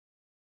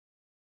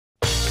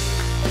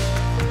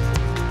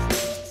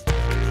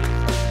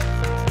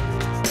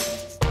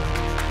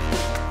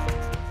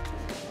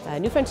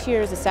New Frontier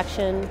is a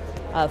section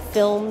of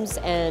films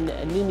and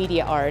new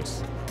media art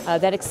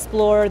that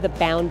explore the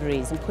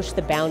boundaries and push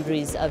the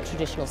boundaries of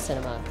traditional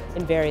cinema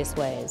in various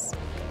ways.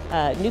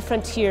 New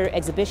Frontier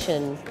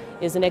exhibition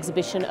is an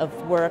exhibition of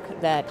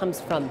work that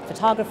comes from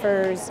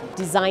photographers,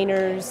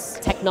 designers,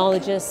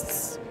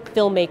 technologists,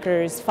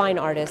 filmmakers, fine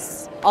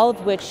artists, all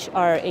of which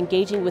are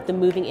engaging with the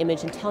moving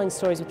image and telling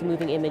stories with the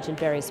moving image in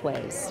various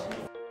ways.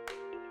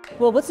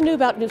 Well, what's new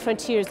about New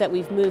Frontier is that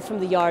we've moved from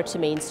the Yard to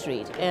Main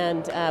Street,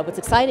 and what's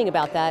exciting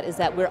about that is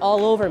that we're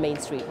all over Main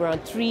Street. We're on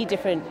 3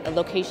 different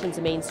locations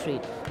of Main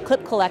Street.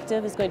 Clip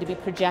Collective is going to be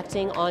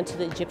projecting onto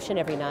the Egyptian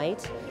every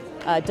night.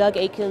 Doug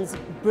Aiken's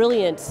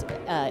brilliant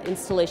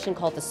installation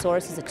called The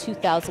Source is a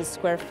 2,000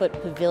 square foot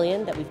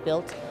pavilion that we've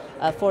built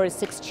for his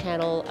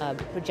 6-channel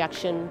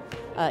projection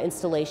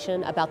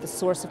installation about the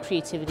source of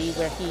creativity,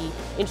 where he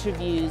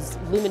interviews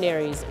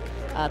luminaries,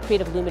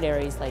 creative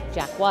luminaries like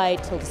Jack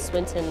White, Tilda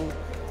Swinton,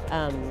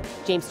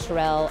 James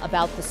Turrell,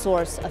 about the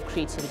source of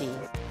creativity.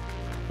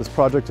 This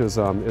project is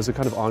a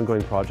kind of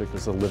ongoing project.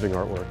 It's a living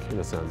artwork in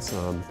a sense.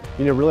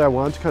 Really I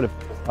wanted to kind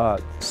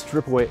of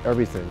strip away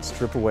everything,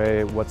 strip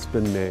away what's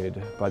been made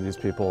by these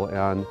people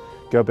and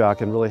go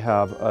back and really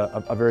have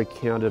a very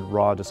candid,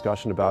 raw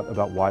discussion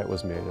about why it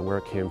was made and where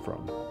it came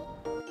from.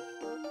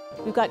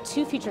 We've got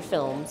 2 feature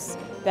films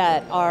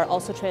that are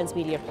also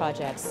transmedia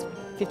projects.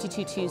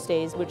 52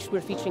 Tuesdays, which we're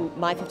featuring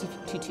My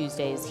 52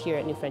 Tuesdays here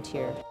at New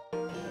Frontier,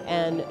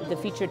 and the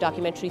feature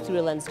documentary Through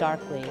a Lens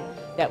Darkly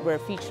that we're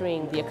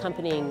featuring the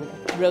accompanying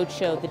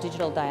roadshow, the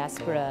Digital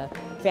Diaspora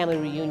Family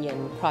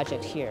Reunion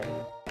project here.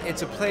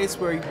 It's a place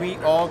where we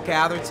all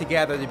gather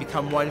together to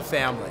become one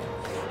family.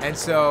 And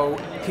so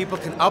people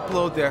can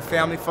upload their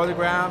family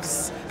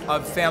photographs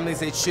of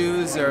families they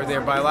choose, or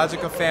their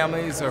biological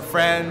families or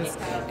friends,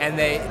 and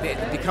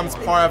it becomes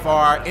part of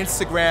our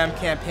Instagram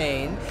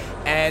campaign,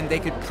 and they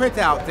could print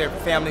out their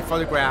family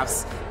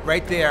photographs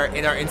right there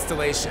in our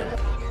installation.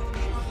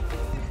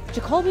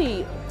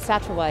 Jacoby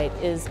Satterwhite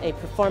is a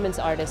performance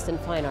artist and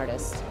fine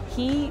artist.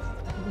 He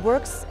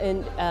works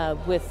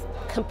with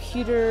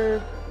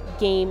computer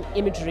game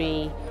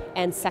imagery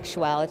and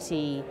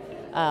sexuality,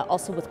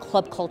 also with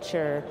club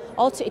culture,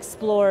 all to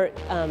explore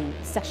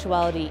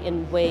sexuality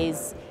in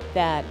ways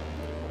that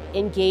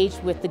engage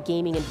with the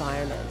gaming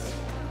environment.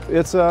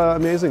 It's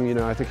amazing,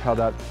 I think how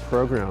that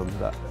program,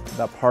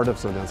 that part of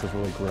Sundance has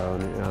really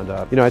grown,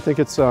 and I think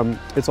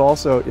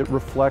it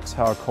reflects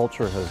how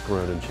culture has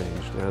grown and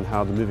changed, and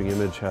how the moving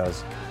image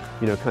has,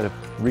 kind of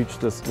reached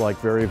this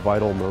very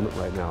vital moment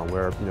right now,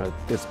 where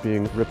it's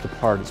being ripped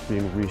apart, it's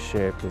being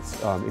reshaped,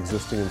 it's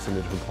existing in so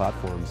many different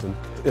platforms, and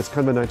it's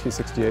kind of a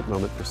 1968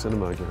 moment for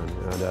cinema again,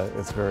 and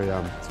it's very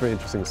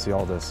interesting to see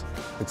all this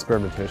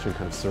experimentation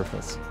kind of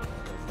surface.